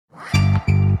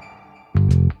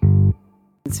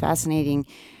It's fascinating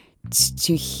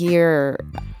to hear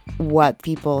what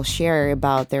people share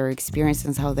about their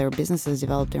experiences, how their businesses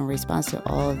developed in response to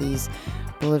all of these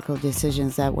political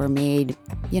decisions that were made,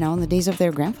 in the days of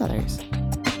their grandfathers.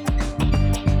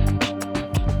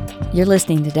 You're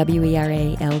listening to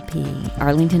WERA-LP,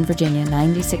 Arlington, Virginia,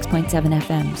 96.7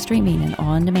 FM, streaming and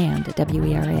on demand at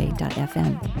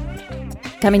WERA.FM.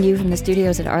 Coming to you from the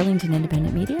studios at Arlington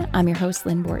Independent Media, I'm your host,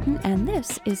 Lynn Borton, and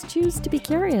this is Choose to be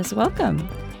Curious. Welcome.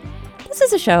 This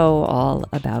is a show all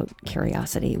about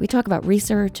curiosity. We talk about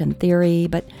research and theory,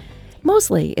 but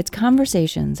mostly it's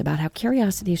conversations about how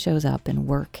curiosity shows up in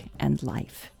work and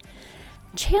life.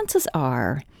 Chances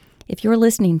are, if you're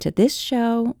listening to this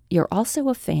show, you're also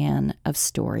a fan of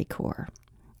StoryCorps.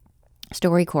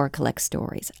 StoryCorps collects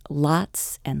stories,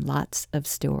 lots and lots of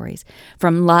stories,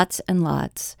 from lots and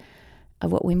lots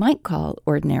of what we might call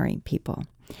ordinary people.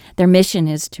 Their mission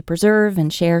is to preserve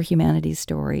and share humanity's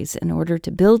stories in order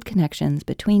to build connections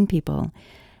between people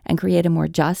and create a more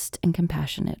just and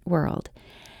compassionate world.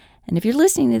 And if you're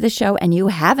listening to the show and you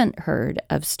haven't heard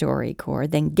of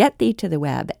StoryCorps, then get thee to the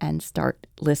web and start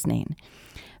listening.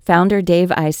 Founder Dave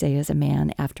Isay is a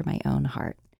man after my own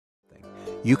heart.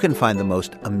 You can find the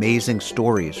most amazing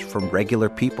stories from regular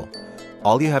people.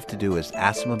 All you have to do is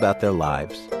ask them about their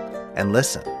lives and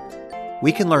listen.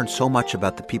 We can learn so much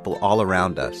about the people all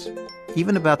around us,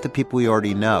 even about the people we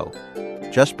already know,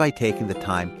 just by taking the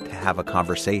time to have a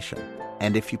conversation.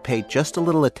 And if you pay just a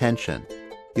little attention,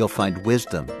 you'll find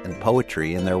wisdom and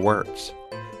poetry in their words.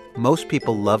 Most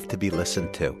people love to be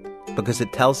listened to because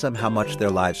it tells them how much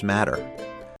their lives matter.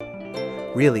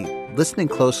 Really, listening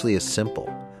closely is simple.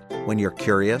 When you're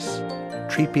curious,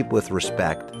 treat people with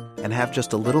respect, and have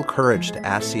just a little courage to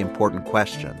ask the important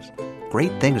questions,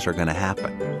 great things are going to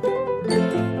happen.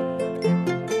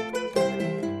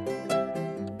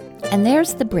 And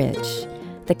there's the bridge,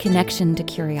 the connection to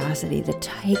curiosity, the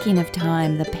taking of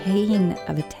time, the paying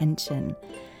of attention.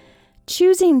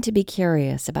 Choosing to be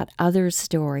curious about others'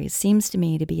 stories seems to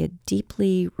me to be a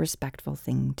deeply respectful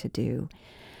thing to do.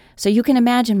 So you can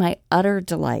imagine my utter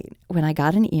delight when I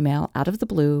got an email out of the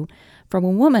blue from a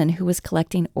woman who was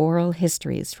collecting oral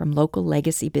histories from local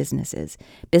legacy businesses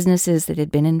that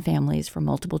had been in families for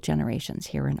multiple generations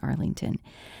here in Arlington.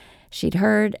 She'd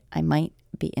heard I might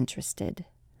be interested.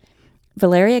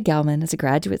 Valeria Gelman is a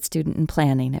graduate student in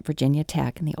planning at Virginia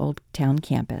Tech in the Old Town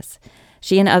campus.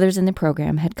 She and others in the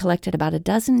program had collected about a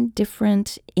dozen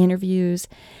different interviews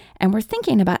and were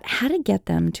thinking about how to get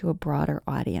them to a broader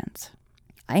audience.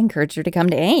 I encouraged her to come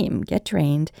to AIM, get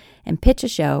trained, and pitch a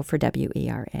show for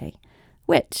WERA,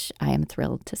 which I am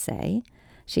thrilled to say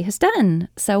she has done.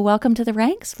 So welcome to the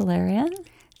ranks, Valeria.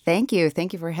 Thank you.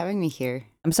 Thank you for having me here.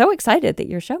 I'm so excited that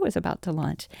your show is about to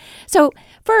launch. So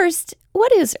first,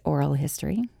 what is oral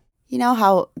history? You know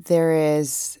how there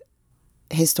is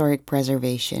historic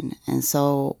preservation. And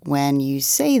so when you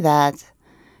say that,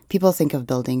 people think of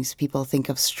buildings, people think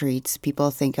of streets, people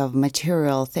think of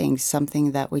material things,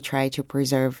 something that we try to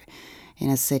preserve in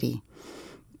a city.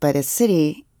 But a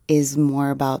city is more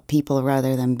about people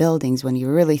rather than buildings when you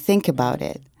really think about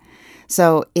it.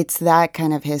 So it's that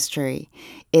kind of history.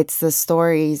 It's the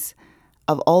stories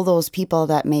of all those people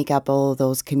that make up all of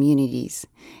those communities.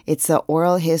 It's the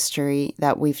oral history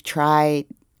that we've tried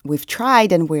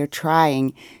and we're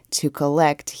trying to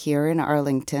collect here in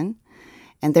Arlington.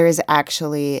 And there is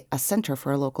actually a Center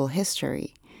for Local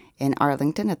History in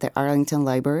Arlington at the Arlington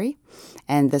Library.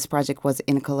 And this project was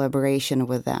in collaboration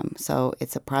with them. So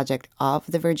it's a project of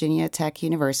the Virginia Tech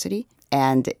University.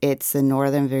 And it's the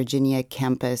Northern Virginia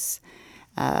campus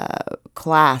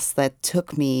class that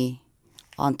took me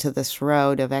onto this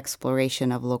road of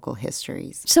exploration of local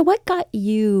histories. So what got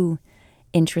you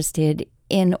interested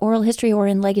in oral history or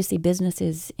in legacy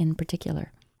businesses in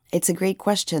particular? It's a great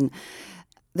question.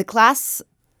 The class,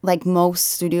 like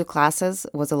most studio classes,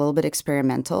 was a little bit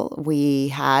experimental. We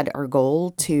had our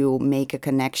goal to make a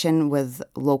connection with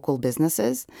local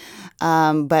businesses,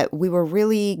 but we were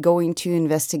really going to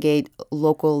investigate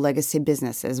local legacy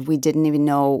businesses. We didn't even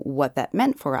know what that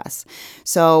meant for us.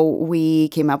 So we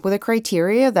came up with a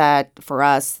criteria that for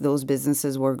us, those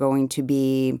businesses were going to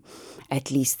be at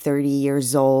least 30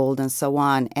 years old and so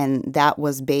on. And that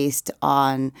was based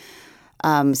on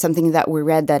something that we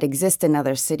read that exists in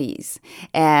other cities.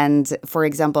 And for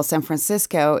example, San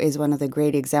Francisco is one of the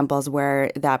great examples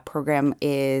where that program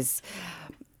is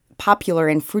popular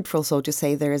and fruitful, so to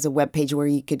say. There is a webpage where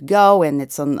you could go, and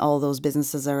it's on all those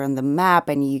businesses are on the map,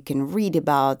 and you can read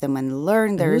about them and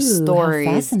learn their stories.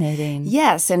 How fascinating.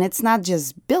 Yes, and it's not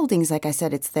just buildings, like I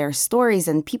said, it's their stories,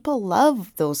 and people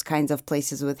love those kinds of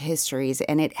places with histories,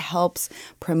 and it helps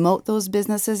promote those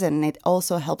businesses, and it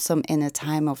also helps them in a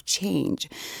time of change.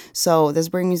 So this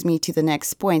brings me to the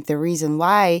next point. The reason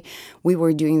why we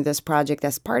were doing this project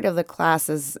as part of the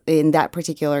classes in that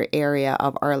particular area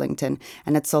of Arlington,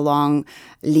 and it's along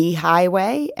Lee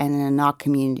Highway and in a Knock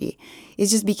community.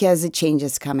 It's just because the change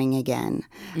is coming again.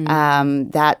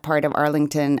 That part of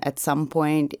Arlington at some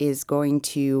point is going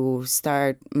to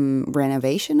start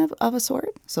renovation of a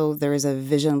sort. So there is a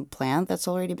vision plan that's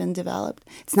already been developed.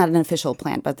 It's not an official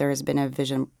plan, but there has been a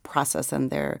vision process, and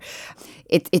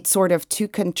it's sort of to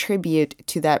contribute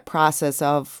to that process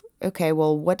of, okay,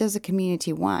 well, what does the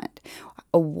community want?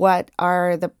 What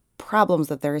are the problems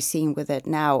that they're seeing with it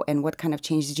now, and what kind of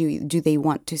changes do they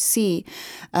want to see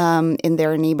in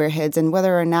their neighborhoods, and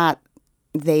whether or not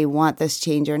they want this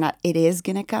change or not, it is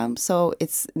going to come. So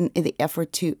it's the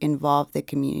effort to involve the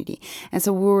community. And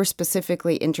so we were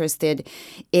specifically interested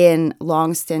in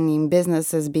longstanding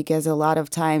businesses because a lot of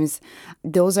times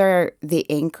those are the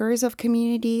anchors of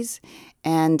communities,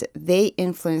 and they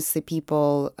influence the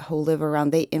people who live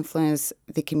around. They influence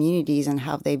the communities and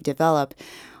how they've developed.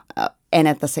 And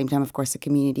at the same time, of course, the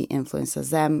community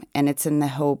influences them. And it's in the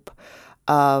hope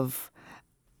of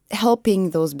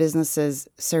helping those businesses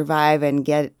survive and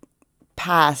get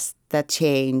past that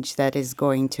change that is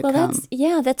going to come.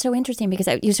 That's so interesting, because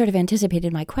you sort of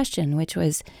anticipated my question, which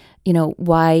was,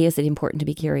 why is it important to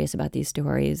be curious about these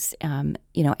stories, and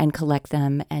collect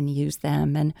them and use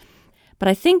them? But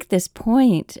I think this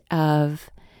point of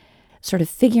sort of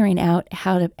figuring out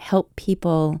how to help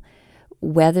people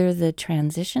weather the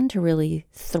transition, to really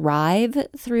thrive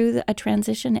through a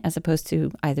transition as opposed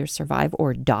to either survive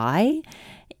or die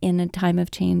in a time of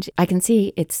change. I can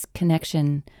see its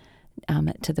connection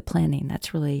to the planning. That's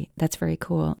very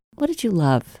cool. What did you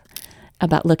love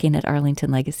about looking at Arlington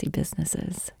legacy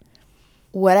businesses?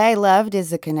 What I loved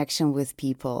is the connection with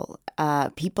people.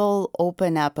 People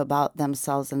open up about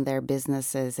themselves and their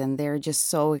businesses, and they're just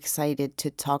so excited to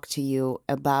talk to you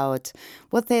about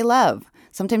what they love.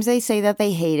 Sometimes they say that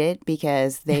they hate it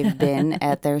because they've been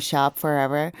at their shop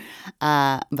forever.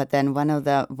 But then one of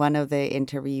the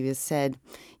interviews said,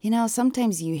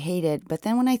 sometimes you hate it, but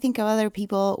then when I think of other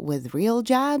people with real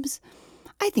jobs,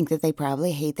 I think that they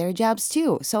probably hate their jobs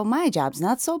too. So my job's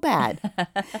not so bad.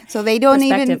 So they don't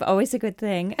Perspective, always a good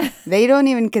thing. They don't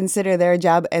even consider their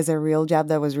job as a real job.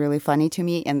 That was really funny to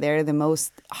me. And they're the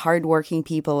most hardworking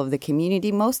people of the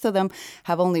community. Most of them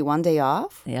have only one day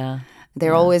off. Yeah.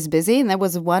 They're always busy. And that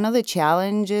was one of the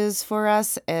challenges for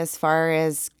us as far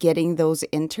as getting those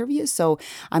interviews. So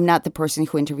I'm not the person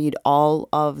who interviewed all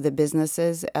of the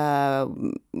businesses.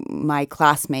 My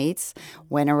classmates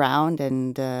went around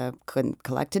and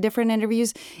collected different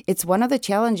interviews. It's one of the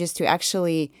challenges to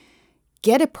actually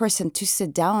get a person to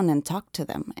sit down and talk to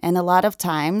them. And a lot of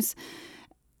times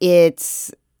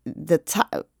it's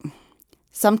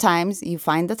sometimes you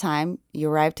find the time, you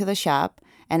arrive to the shop,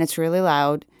 and it's really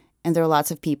loud. And there are lots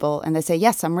of people, and they say,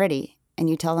 yes, I'm ready. And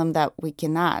you tell them that we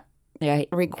cannot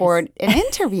record an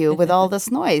interview with all this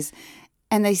noise.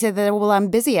 And they say that, well, I'm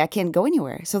busy. I can't go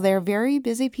anywhere. So they're very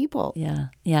busy people.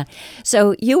 Yeah.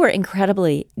 So you were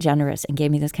incredibly generous and gave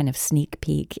me this kind of sneak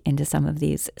peek into some of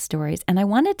these stories. And I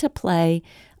wanted to play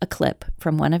a clip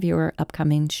from one of your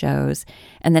upcoming shows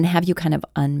and then have you kind of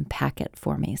unpack it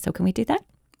for me. So can we do that?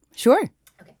 Sure.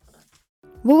 Okay.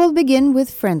 We will begin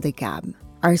with Friendly Cab.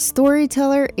 Our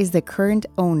storyteller is the current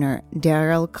owner,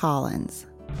 Daryl Collins.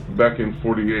 Back in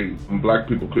 '48, Black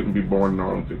people couldn't be born in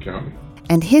Arlington County.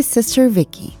 And his sister,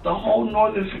 Vicky. The whole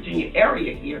Northern Virginia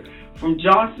area here, from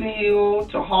Johnson Hill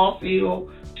to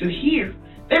Hallfield to here,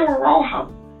 they were row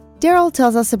houses. Daryl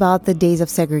tells us about the days of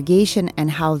segregation and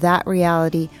how that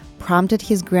reality prompted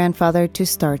his grandfather to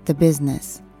start the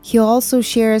business. He also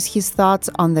shares his thoughts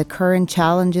on the current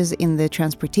challenges in the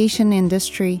transportation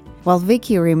industry, while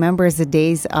Vicky remembers the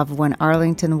days of when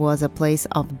Arlington was a place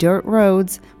of dirt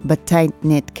roads but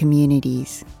tight-knit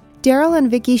communities. Daryl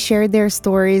and Vicky shared their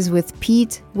stories with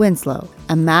Pete Winslow,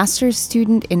 a master's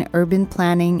student in urban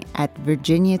planning at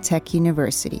Virginia Tech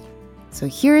University. So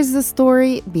here's the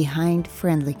story behind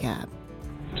Friendly Cab.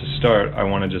 To start, I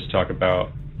want to just talk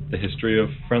about the history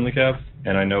of Friendly Cab.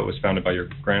 And I know it was founded by your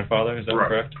grandfather, is that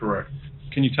correct? Correct.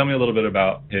 Can you tell me a little bit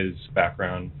about his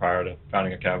background prior to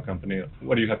founding a cab company?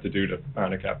 What do you have to do to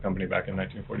found a cab company back in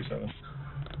 1947?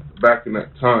 Back in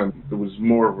that time, it was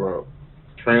more of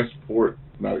a transport,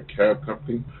 not a cab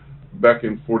company. Back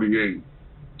in '48,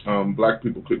 Black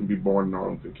people couldn't be born in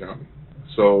Arlington County.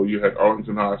 So you had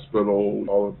Arlington Hospital,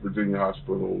 all of Virginia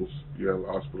hospitals, you have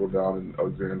a hospital down in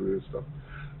Alexandria and stuff.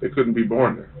 They couldn't be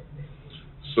born there.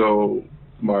 So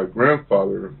my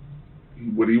grandfather,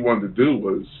 what he wanted to do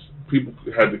was,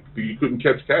 you couldn't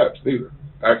catch cabs neither.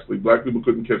 Actually, black people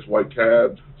couldn't catch white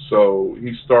cabs. So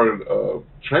he started a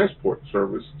transport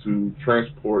service to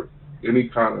transport any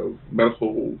kind of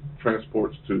medical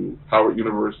transports to Howard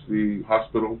University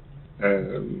Hospital.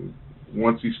 And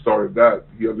once he started that,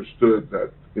 he understood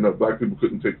that, black people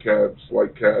couldn't take cabs,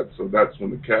 white cabs, so that's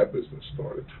when the cab business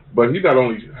started. But he not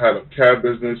only had a cab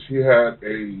business, he had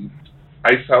a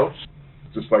ice house,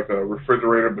 just like a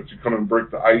refrigerator, but you come and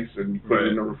break the ice and you put it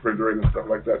in the refrigerator and stuff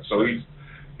like that. So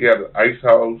he had an ice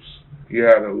house. He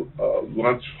had a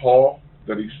lunch hall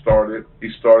that he started.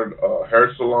 He started a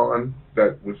hair salon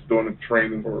that was doing the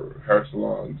training for hair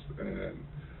salons, and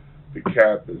the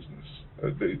cab business.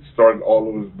 They started all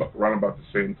of us around about the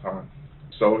same time.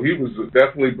 So he was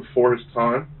definitely before his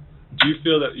time. Do you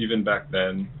feel that even back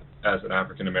then, as an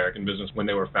African-American business, when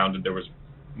they were founded, there was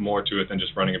more to it than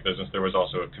just running a business? There was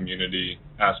also a community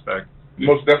aspect?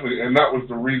 Most definitely, and that was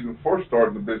the reason for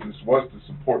starting the business, was to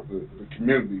support the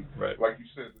community, right? Like you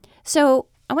said. So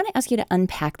I want to ask you to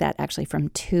unpack that actually from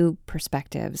two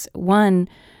perspectives. One,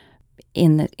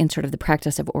 in sort of the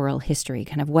practice of oral history,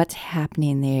 kind of what's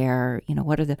happening there,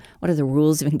 what are the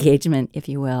rules of engagement, if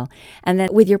you will, and then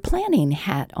with your planning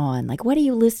hat on, like what are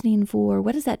you listening for?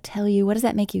 What does that tell you? What does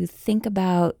that make you think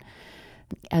about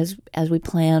as we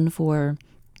plan for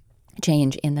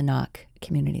change in the Knock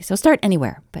community? So start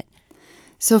anywhere, but.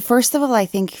 So first of all, I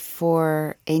think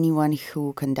for anyone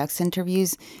who conducts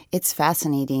interviews, it's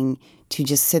fascinating to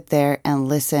just sit there and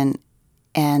listen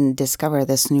and discover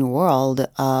this new world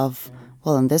of,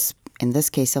 well, in this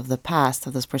case, of the past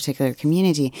of this particular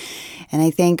community. And I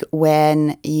think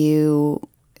when you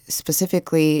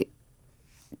specifically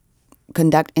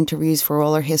conduct interviews for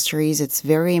oral histories, it's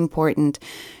very important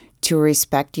to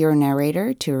respect your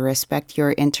narrator, to respect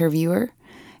your interviewer.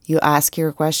 You ask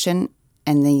your question,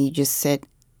 and then you just sit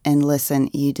and listen.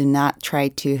 You do not try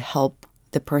to help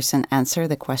the person answer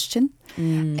the question.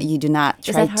 You do not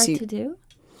try to... Is that hard to do?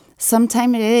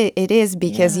 Sometimes it is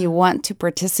because you want to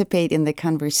participate in the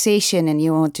conversation and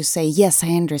you want to say, yes, I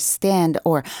understand,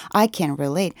 or I can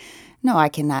relate. No, I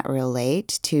cannot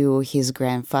relate to his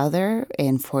grandfather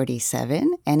in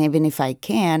 47. And even if I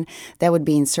can, that would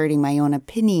be inserting my own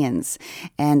opinions.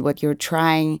 And what you're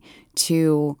trying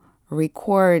to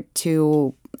record,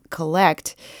 to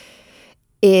collect,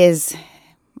 is,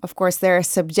 of course, they're a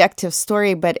subjective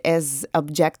story, but as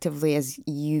objectively as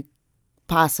you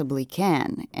possibly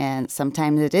can. And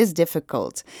sometimes it is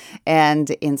difficult. And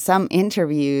in some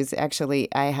interviews,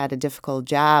 actually, I had a difficult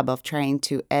job of trying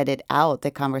to edit out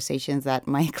the conversations that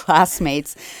my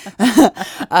classmates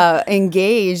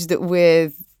engaged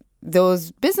with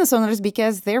those business owners,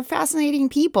 because they're fascinating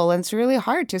people. And it's really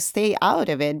hard to stay out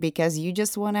of it because you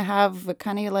just want to have a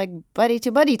kind of like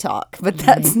buddy-to-buddy talk. But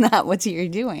that's not what you're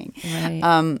doing.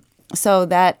 Right. So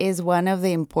that is one of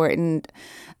the important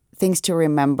things to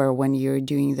remember when you're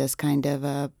doing this kind of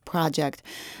a project.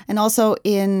 And also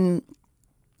in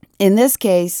this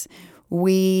case,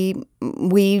 we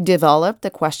developed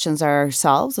the questions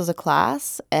ourselves as a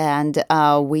class, and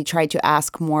we tried to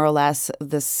ask more or less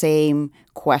the same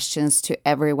questions to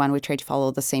everyone. We tried to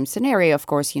follow the same scenario. Of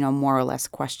course, more or less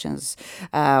questions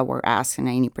were asked in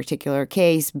any particular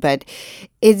case, but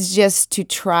it's just to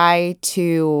try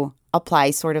to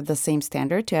apply sort of the same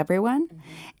standard to everyone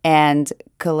and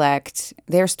collect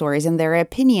their stories and their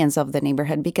opinions of the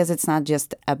neighborhood, because it's not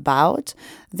just about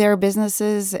their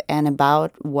businesses and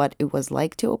about what it was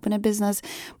like to open a business,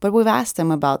 but we've asked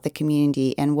them about the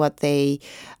community and what they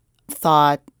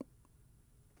thought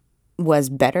was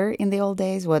better in the old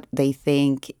days, what they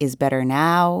think is better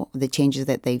now, the changes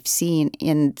that they've seen.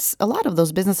 And a lot of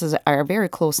those businesses are very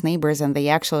close neighbors, and they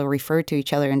actually refer to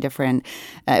each other in different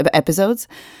episodes.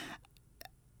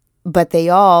 But they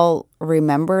all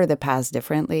remember the past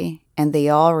differently, and they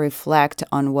all reflect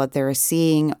on what they're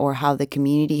seeing or how the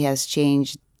community has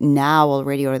changed now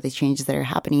already, or the changes that are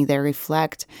happening. They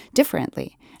reflect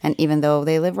differently. And even though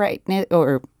they live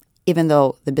even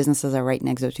though the businesses are right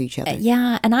next to each other.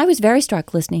 Yeah, and I was very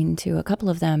struck listening to a couple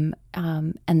of them,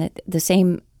 and that the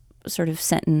same sort of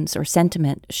sentence or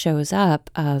sentiment shows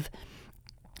up of,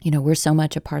 we're so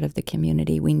much a part of the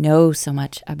community. We know so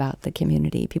much about the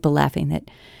community. People laughing at,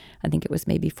 I think it was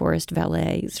maybe Forrest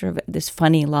Valet, sort of this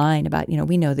funny line about,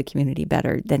 we know the community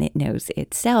better than it knows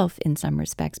itself in some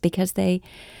respects, because they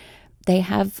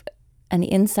have an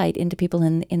insight into people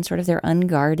in sort of their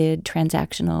unguarded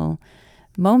transactional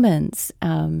moments.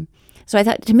 So I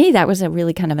thought, to me, that was a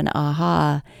really kind of an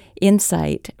aha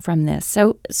insight from this.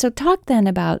 So talk then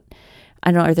about,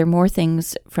 I don't know, are there more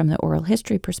things from the oral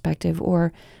history perspective,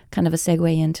 or kind of a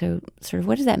segue into sort of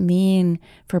what does that mean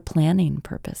for planning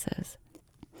purposes?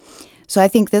 So I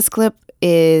think this clip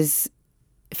is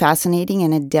fascinating,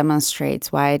 and it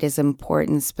demonstrates why it is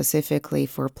important specifically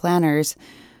for planners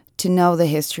to know the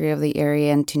history of the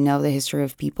area and to know the history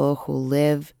of people who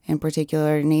live in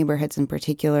particular neighborhoods, in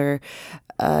particular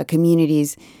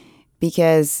communities,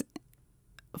 because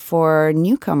for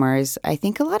newcomers, I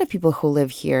think a lot of people who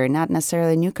live here, not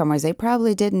necessarily newcomers, they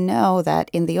probably didn't know that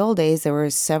in the old days there were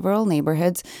several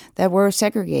neighborhoods that were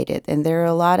segregated, and there are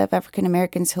a lot of African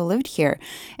Americans who lived here.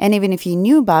 And even if you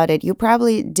knew about it, you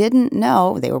probably didn't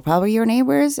know. They were probably your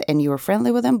neighbors and you were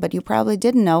friendly with them, but you probably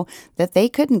didn't know that they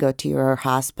couldn't go to your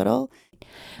hospital.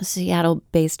 A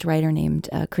Seattle-based writer named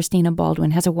Christina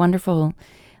Baldwin has a wonderful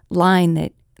line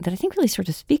that I think really sort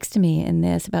of speaks to me in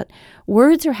this about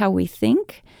words are how we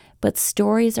think, but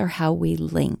stories are how we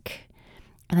link.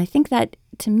 And I think that,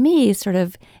 to me, sort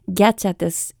of gets at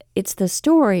this. It's the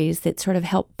stories that sort of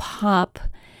help pop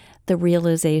the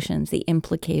realizations, the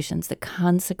implications, the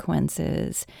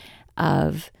consequences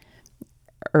of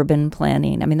urban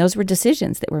planning. I mean, those were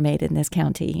decisions that were made in this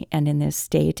county and in this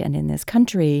state and in this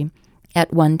country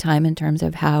at one time in terms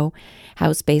of how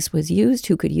space was used,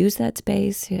 who could use that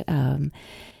space,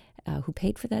 who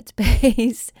paid for that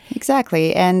space.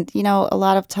 Exactly. And, you know, a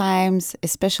lot of times,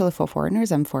 especially for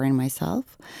foreigners, I'm foreign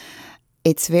myself,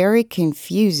 it's very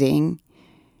confusing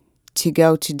to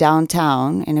go to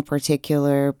downtown in a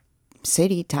particular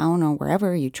city, town, or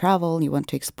wherever you travel, you want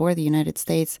to explore the United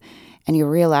States, and you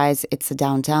realize it's a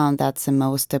downtown that's the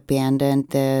most abandoned,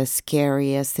 the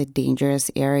scariest, the dangerous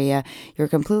area. You're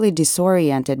completely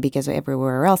disoriented because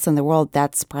everywhere else in the world,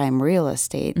 that's prime real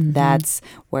estate. Mm-hmm. That's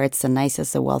where it's the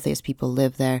nicest, the wealthiest people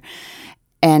live there.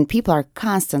 And people are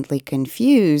constantly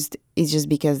confused. It's just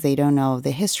because they don't know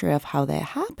the history of how that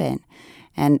happened.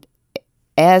 And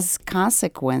as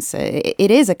consequence, it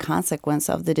is a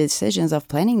consequence of the decisions, of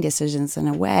planning decisions in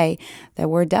a way that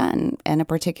were done in a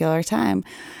particular time.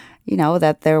 You know,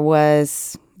 that there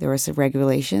was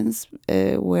regulations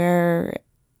where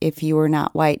if you were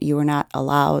not white, you were not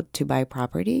allowed to buy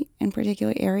property in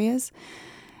particular areas.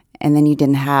 And then you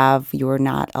were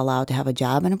not allowed to have a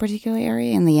job in a particular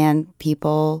area. In the end,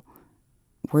 people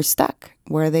were stuck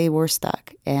where they were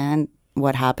stuck. And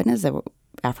what happened is that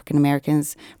African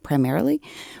Americans primarily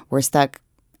were stuck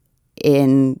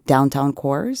in downtown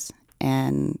cores,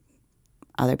 and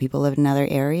other people lived in other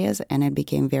areas, and it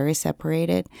became very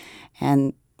separated.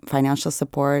 And financial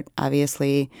support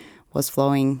obviously was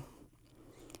flowing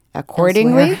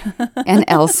accordingly and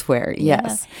elsewhere.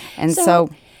 Yes. Yeah. And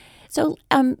so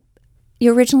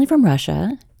you're originally from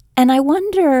Russia, and I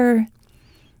wonder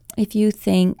if you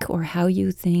think, or how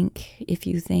you think, if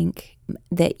you think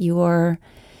that your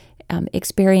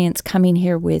experience coming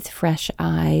here with fresh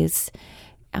eyes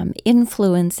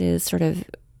influences sort of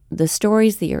the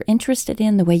stories that you're interested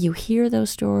in, the way you hear those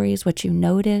stories, what you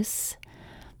notice.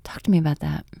 Talk to me about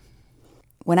that.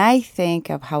 When I think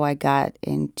of how I got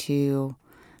into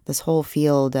this whole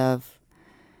field of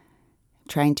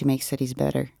trying to make cities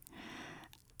better,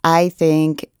 I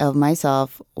think of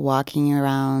myself walking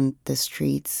around the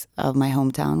streets of my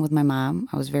hometown with my mom.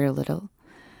 I was very little.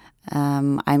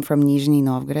 I'm from Nizhny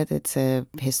Novgorod. It's a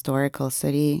historical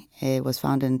city. It was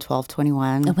founded in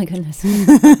 1221. Oh, my goodness.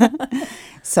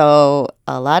 So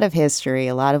a lot of history,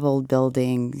 a lot of old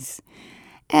buildings.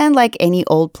 And like any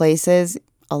old places,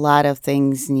 a lot of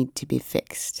things need to be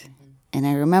fixed. Mm-hmm. And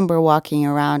I remember walking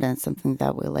around, and something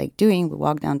that we like doing, we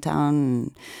walk downtown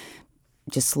and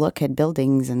just look at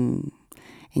buildings and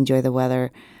enjoy the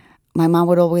weather. My mom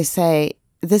would always say,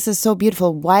 "This is so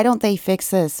beautiful. Why don't they fix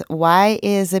this? Why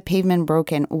is the pavement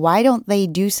broken? Why don't they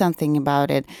do something about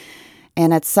it?"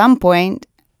 And at some point,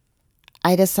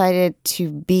 I decided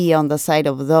to be on the side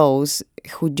of those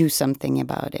who do something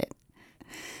about it.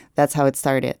 That's how it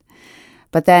started.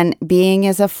 But then being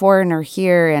as a foreigner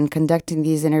here and conducting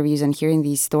these interviews and hearing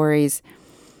these stories,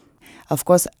 of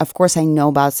course, I know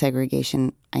about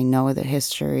segregation. I know the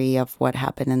history of what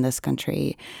happened in this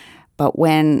country. But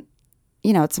when,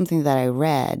 it's something that I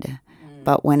read.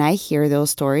 But when I hear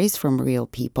those stories from real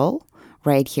people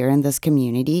right here in this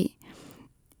community,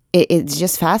 it's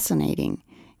just fascinating.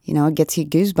 It gets you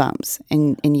goosebumps.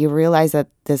 And you realize that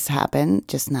this happened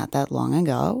just not that long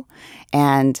ago.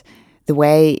 And the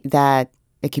way that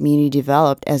the community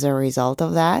developed as a result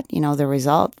of that, the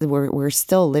result, we're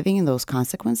still living in those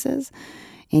consequences.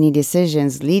 Any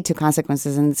decisions lead to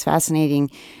consequences. And it's fascinating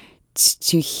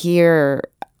to hear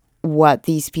what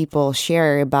these people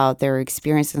share about their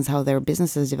experiences, how their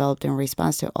businesses developed in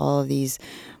response to all of these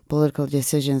political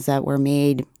decisions that were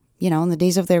made, in the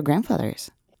days of their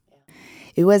grandfathers.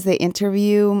 It was the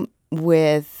interview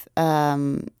with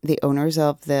the owners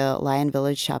of the Lion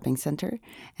Village Shopping Center,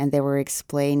 and they were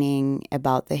explaining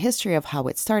about the history of how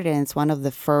it started. And it's one of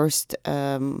the first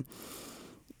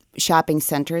shopping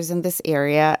centers in this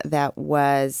area that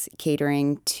was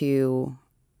catering to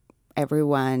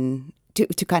everyone,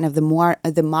 to kind of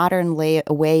the modern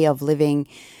way of living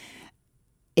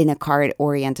in a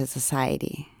card-oriented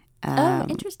society.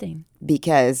 Interesting.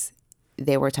 Because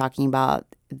they were talking about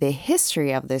the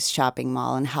history of this shopping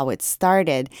mall and how it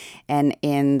started. And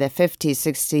in the 50s,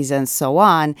 60s, and so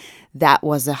on, that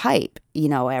was a hype.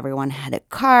 Everyone had a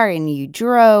car and you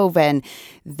drove, and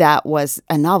that was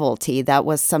a novelty. That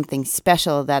was something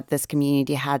special that this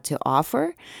community had to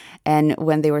offer. And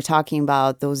when they were talking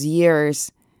about those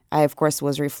years, I, of course,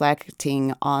 was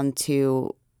reflecting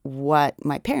onto what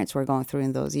my parents were going through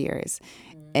in those years.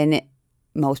 And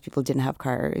most people didn't have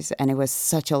cars, and it was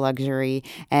such a luxury,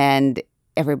 and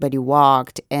everybody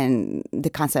walked, and the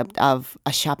concept of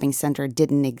a shopping center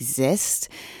didn't exist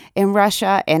in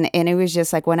Russia. And it was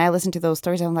just like, when I listened to those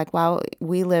stories, I'm like, wow,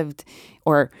 we lived,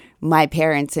 or my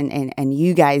parents and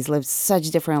you guys lived such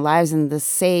different lives in the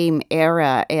same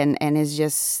era, and it's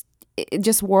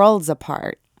just worlds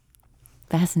apart.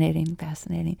 Fascinating.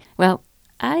 Well,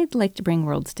 I'd like to bring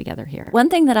worlds together here. One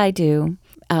thing that I do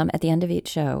at the end of each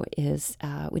show is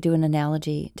we do an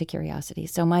analogy to curiosity.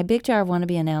 So my Big Jar of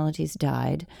Wannabe Analogies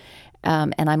died,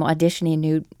 and I'm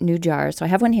auditioning new jars. So I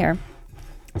have one here.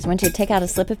 So I want you to take out a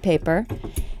slip of paper,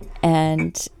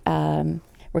 and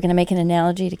we're going to make an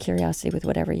analogy to curiosity with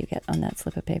whatever you get on that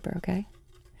slip of paper, okay?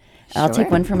 Sure. I'll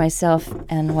take one for myself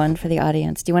and one for the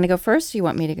audience. Do you want to go first, or do you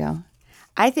want me to go?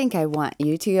 I think I want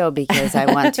you to go, because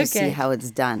I want to see how it's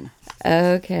done.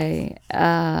 Okay.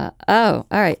 All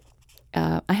right.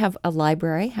 I have a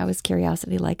library. How is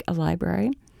curiosity like a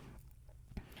library?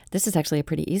 This is actually a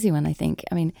pretty easy one, I think.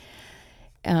 I mean,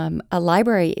 a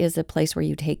library is a place where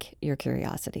you take your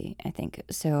curiosity, I think.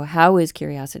 So how is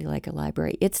curiosity like a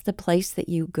library? It's the place that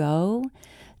you go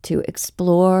to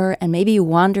explore, and maybe you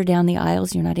wander down the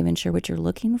aisles, you're not even sure what you're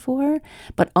looking for,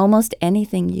 but almost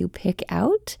anything you pick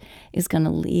out is going to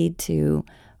lead to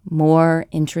more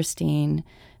interesting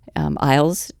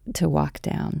aisles to walk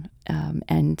down.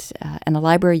 And a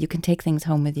library, you can take things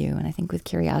home with you. And I think with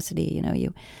curiosity,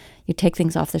 you take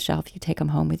things off the shelf, you take them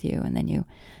home with you, and then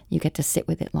you get to sit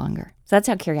with it longer. So that's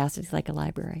how curiosity is like a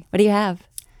library. What do you have?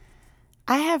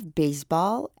 I have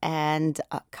baseball, and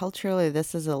culturally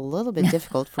this is a little bit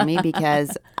difficult for me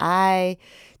because I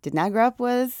did not grow up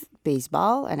with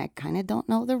baseball, and I kind of don't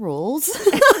know the rules.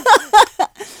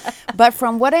 But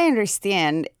from what I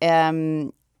understand,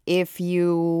 if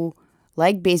you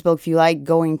like baseball, if you like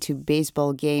going to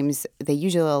baseball games, they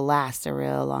usually last a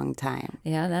real long time.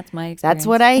 Yeah, that's my experience. That's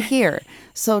what I hear.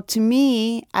 So to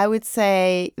me, I would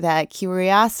say that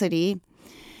curiosity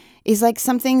is like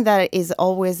something that is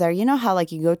always there. You know how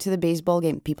like you go to the baseball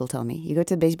game, people tell me, you go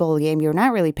to the baseball game, you're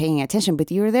not really paying attention, but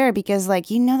you're there because like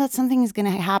that something is going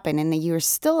to happen, and you're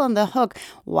still on the hook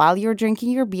while you're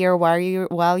drinking your beer,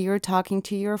 while you're talking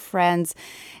to your friends.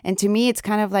 And to me, it's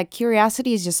kind of like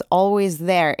curiosity is just always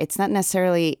there. It's not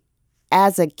necessarily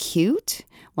as acute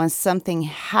when something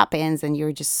happens and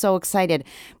you're just so excited,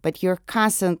 but you're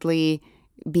constantly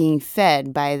being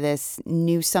fed by this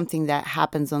new something that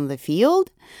happens on the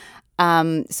field.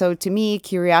 So to me,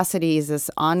 curiosity is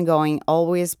this ongoing,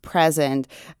 always present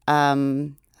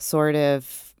sort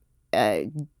of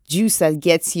juice that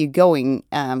gets you going,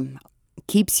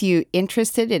 keeps you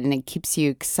interested, and it keeps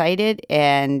you excited,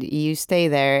 and you stay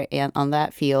there and on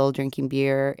that field drinking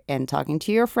beer and talking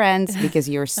to your friends because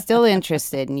you're still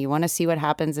interested and you want to see what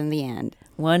happens in the end.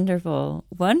 Wonderful.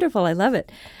 Wonderful. I love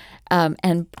it.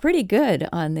 And pretty good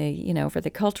on the, for the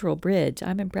cultural bridge.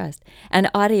 I'm impressed.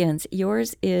 And audience,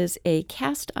 yours is a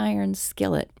cast iron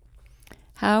skillet.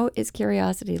 How is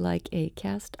curiosity like a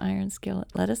cast iron skillet?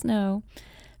 Let us know.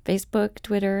 Facebook,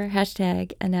 Twitter,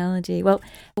 #analogy. Well,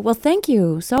 thank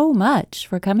you so much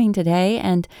for coming today.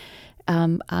 And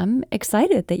I'm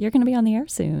excited that you're going to be on the air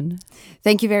soon.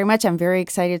 Thank you very much. I'm very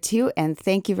excited too. And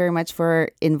thank you very much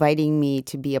for inviting me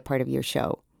to be a part of your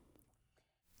show.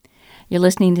 You're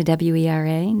listening to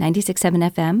WERA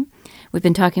 96.7 FM. We've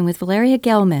been talking with Valeria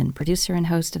Gelman, producer and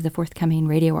host of the forthcoming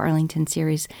Radio Arlington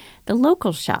series, The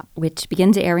Local Shop, which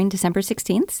begins airing December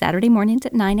 16th, Saturday mornings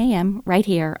at 9 a.m., right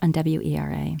here on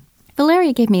WERA.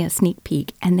 Valeria gave me a sneak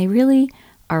peek, and they really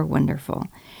are wonderful.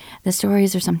 The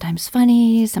stories are sometimes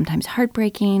funny, sometimes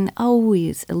heartbreaking,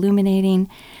 always illuminating.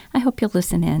 I hope you'll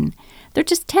listen in. They're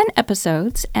just 10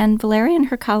 episodes, and Valeria and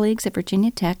her colleagues at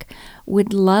Virginia Tech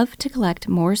would love to collect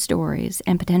more stories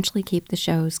and potentially keep the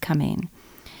shows coming.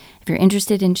 If you're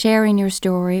interested in sharing your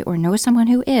story or know someone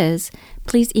who is,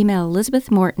 please email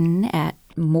Elizabeth Morton at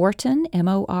Morton,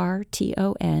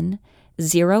 Morton,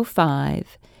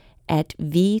 05 at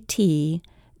vt.edu.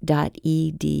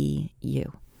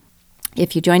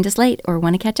 If you joined us late or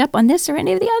want to catch up on this or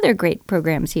any of the other great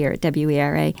programs here at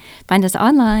WERA, find us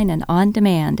online and on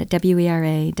demand at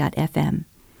wera.fm.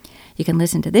 You can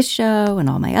listen to this show and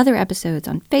all my other episodes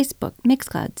on Facebook,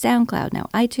 Mixcloud, SoundCloud, now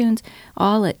iTunes,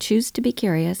 all at Choose to Be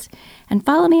Curious, and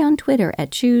follow me on Twitter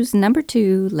at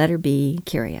choose2B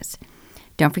curious.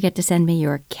 Don't forget to send me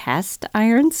your cast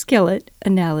iron skillet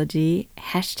analogy,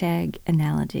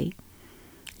 #analogy.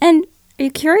 And are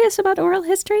you curious about oral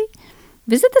history?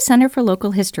 Visit the Center for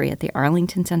Local History at the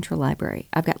Arlington Central Library.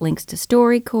 I've got links to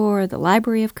StoryCorps, the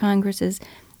Library of Congress's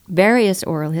various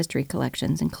oral history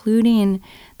collections, including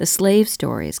the slave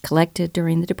stories collected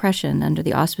during the Depression under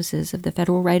the auspices of the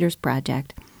Federal Writers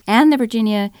Project, and the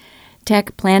Virginia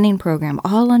Tech Planning Program,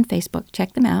 all on Facebook.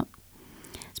 Check them out.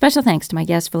 Special thanks to my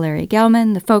guest, Valeria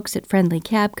Gelman, the folks at Friendly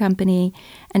Cab Company,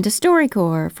 and to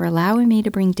StoryCorps for allowing me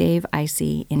to bring Dave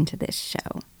Isey into this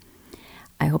show.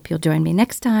 I hope you'll join me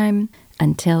next time.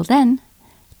 Until then,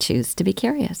 choose to be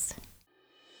curious.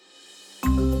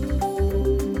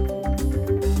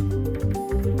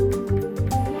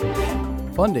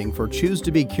 Funding for Choose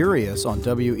to Be Curious on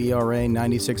WERA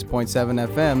 96.7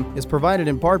 FM is provided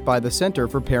in part by the Center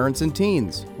for Parents and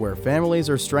Teens, where families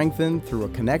are strengthened through a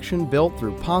connection built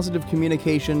through positive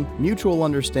communication, mutual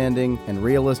understanding, and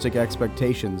realistic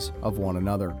expectations of one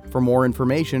another. For more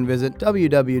information, visit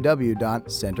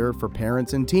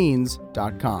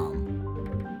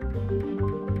www.centerforparentsandteens.com.